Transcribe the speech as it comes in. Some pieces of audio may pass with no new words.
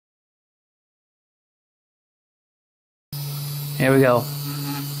Here we go.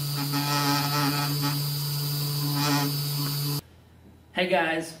 Hey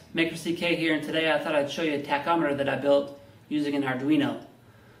guys, MakerCK here, and today I thought I'd show you a tachometer that I built using an Arduino.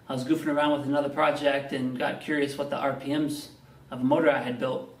 I was goofing around with another project and got curious what the RPMs of a motor I had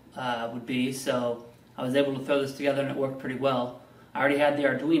built would be, so I was able to throw this together and it worked pretty well. I already had the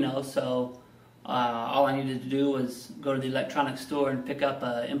Arduino, so all I needed to do was go to the electronics store and pick up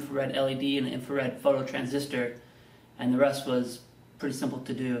an infrared LED and an infrared phototransistor, and the rest was pretty simple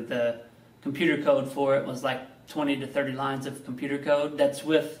to do. The computer code for it was like 20 to 30 lines of computer code. That's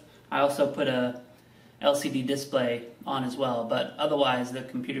with, I also put a LCD display on as well, but otherwise the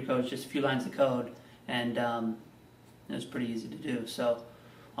computer code is just a few lines of code, and it was pretty easy to do. So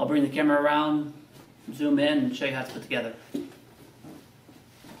I'll bring the camera around, zoom in, and show you how it's put together.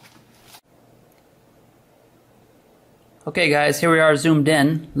 Okay guys, here we are zoomed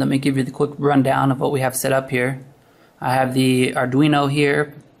in. Let me give you the quick rundown of what we have set up here. I have the Arduino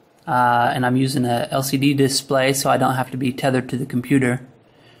here, and I'm using a LCD display so I don't have to be tethered to the computer.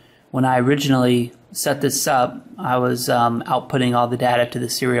 When I originally set this up, I was outputting all the data to the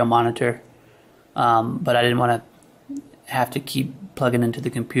serial monitor, but I didn't want to have to keep plugging into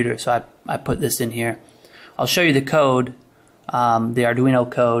the computer, so I put this in here. I'll show you the code, the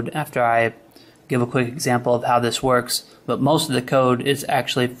Arduino code, after I give a quick example of how this works, but most of the code is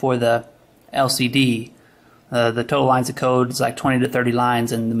actually for the LCD. The total lines of code is like 20 to 30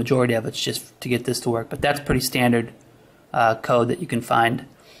 lines, and the majority of it's just to get this to work, but that's pretty standard code that you can find.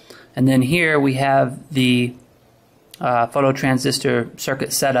 And then here we have the phototransistor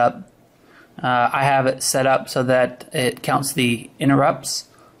circuit setup. I have it set up so that it counts the interrupts,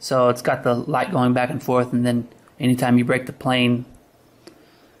 so it's got the light going back and forth, and then anytime you break the plane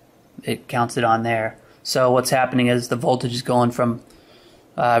it counts it on there. So what's happening is the voltage is going from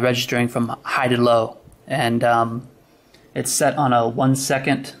registering from high to low, and it's set on a 1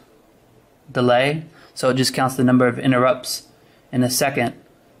 second delay, so it just counts the number of interrupts in a second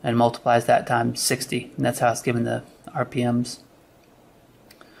and multiplies that times 60, and that's how it's given the RPMs.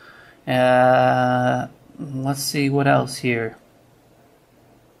 Let's see what else here.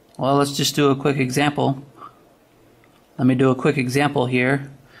 Well, let's just do a quick example. Let me do a quick example here.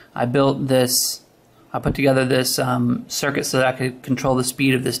 I built this, I put together this circuit so that I could control the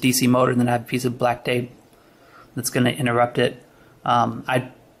speed of this DC motor, and then I have a piece of black tape that's going to interrupt it.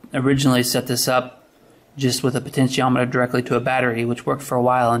 I originally set this up just with a potentiometer directly to a battery, which worked for a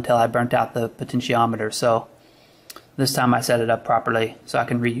while until I burnt out the potentiometer. So this time I set it up properly so I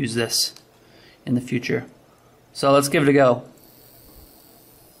can reuse this in the future. So let's give it a go.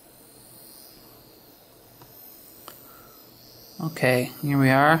 Okay, here we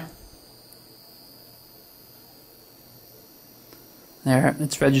are. There,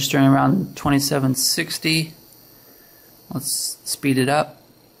 it's registering around 2760. Let's speed it up.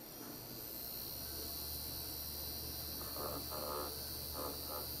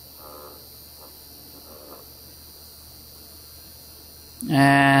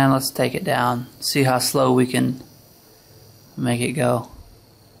 And let's take it down. See how slow we can make it go.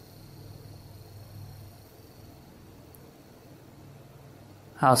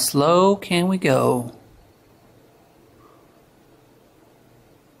 How slow can we go?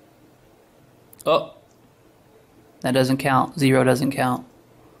 Oh, that doesn't count. 0 doesn't count.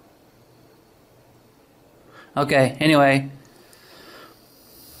 Okay, anyway,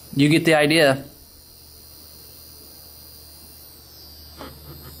 you get the idea.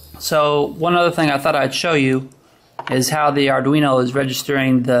 So one other thing I thought I'd show you is how the Arduino is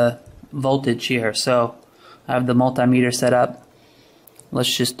registering the voltage here. So I have the multimeter set up.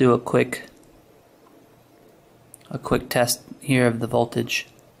 Let's just do a quick test here of the voltage.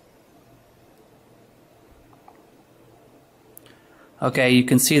 Okay, you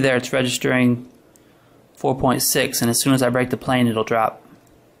can see there it's registering 4.6, and as soon as I break the plane it'll drop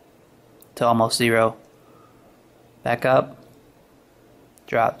to almost 0. Back up,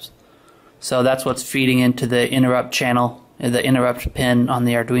 drops. So that's what's feeding into the interrupt channel, the interrupt pin on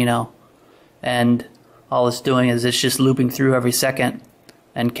the Arduino, and all it's doing is it's just looping through every second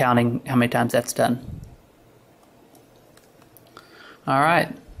and counting how many times that's done.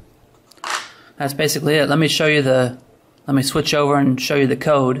 Alright, that's basically it. Let me switch over and show you the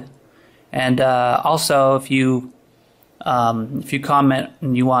code, and also if you comment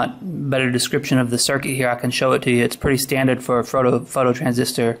and you want better description of the circuit here, I can show it to you. It's pretty standard for a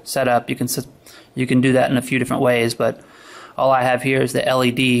phototransistor setup. You can do that in a few different ways, but all I have here is the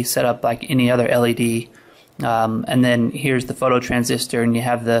LED set up like any other LED. And then here's the phototransistor, and you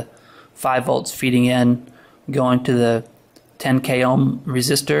have the 5 volts feeding in, going to the 10k ohm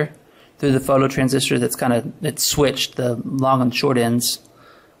resistor through the phototransistor it's switched the long and short ends,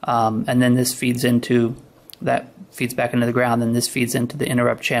 and then this feeds back into the ground, and this feeds into the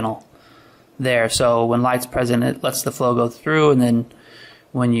interrupt channel there. So when light's present, it lets the flow go through, and then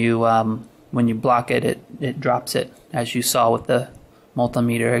when you block it, it drops it, as you saw with the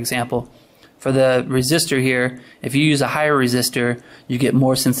multimeter example. For the resistor here, if you use a higher resistor, you get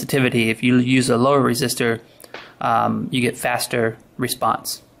more sensitivity. If you use a lower resistor, you get faster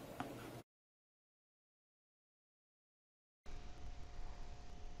response.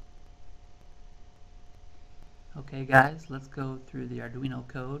 Okay guys, let's go through the Arduino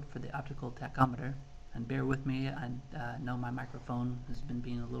code for the optical tachometer, and bear with me, I know my microphone has been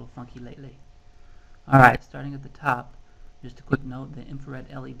being a little funky lately. Alright, starting at the top, just a quick note, the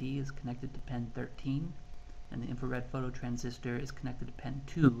infrared LED is connected to pin 13, and the infrared phototransistor is connected to pin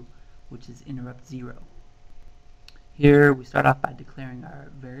 2, which is interrupt 0. Here we start off by declaring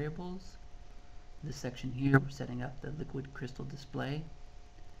our variables. This section here, we're setting up the liquid crystal display.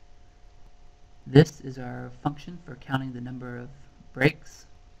 This is our function for counting the number of breaks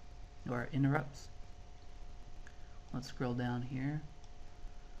or interrupts. Let's scroll down here.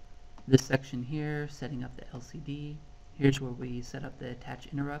 This section here, setting up the LCD. Here's where we set up the attach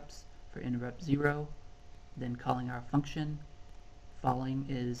interrupts for interrupt 0, then calling our function. Falling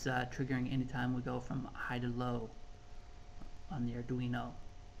is triggering anytime we go from high to low on the Arduino.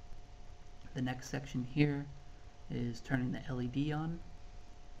 The next section here is turning the LED on,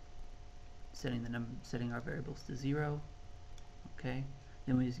 setting our variables to 0. Okay.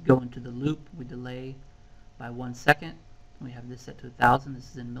 Then we go into the loop. We delay by 1 second. We have this set to 1,000. This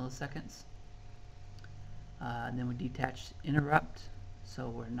is in milliseconds. And then we detach interrupt, so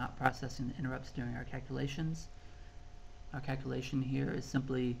we're not processing the interrupts during our calculations. Our calculation here is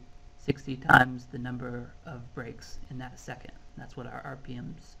simply 60 times the number of breaks in that second. That's what our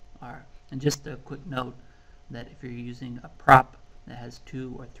RPMs are. And just a quick note that if you're using a prop that has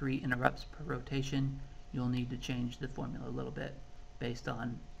 2 or 3 interrupts per rotation, you'll need to change the formula a little bit based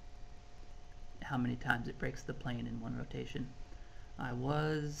on how many times it breaks the plane in one rotation. I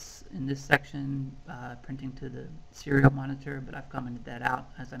was in this section printing to the serial monitor, but I've commented that out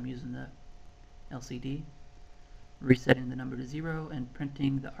as I'm using the LCD, resetting the number to 0 and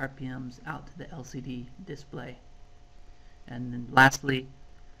printing the RPMs out to the LCD display. And then lastly,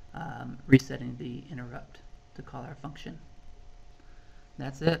 resetting the interrupt to call our function.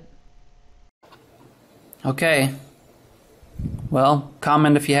 That's it. Okay. Well,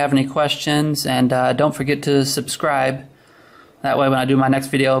 comment if you have any questions, and don't forget to subscribe. That way when I do my next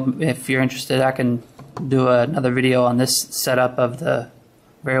video, if you're interested, I can do another video on this setup of the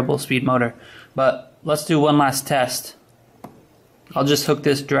variable speed motor. But let's do one last test. I'll just hook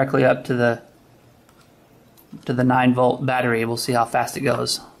this directly up to the 9-volt battery. We'll see how fast it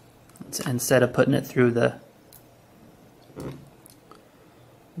goes instead of putting it through the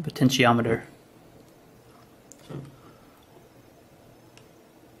potentiometer.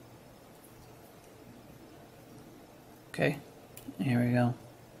 Okay, here we go.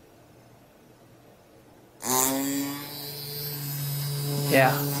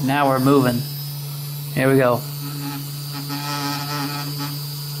 Yeah, now we're moving. Here we go.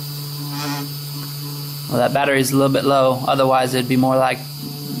 Well, that battery's a little bit low, otherwise it'd be more like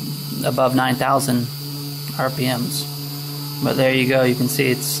above 9,000 RPMs. But there you go, you can see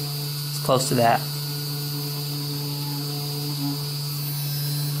it's close to that.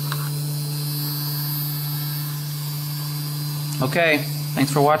 Okay,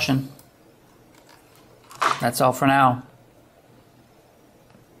 thanks for watching. That's all for now.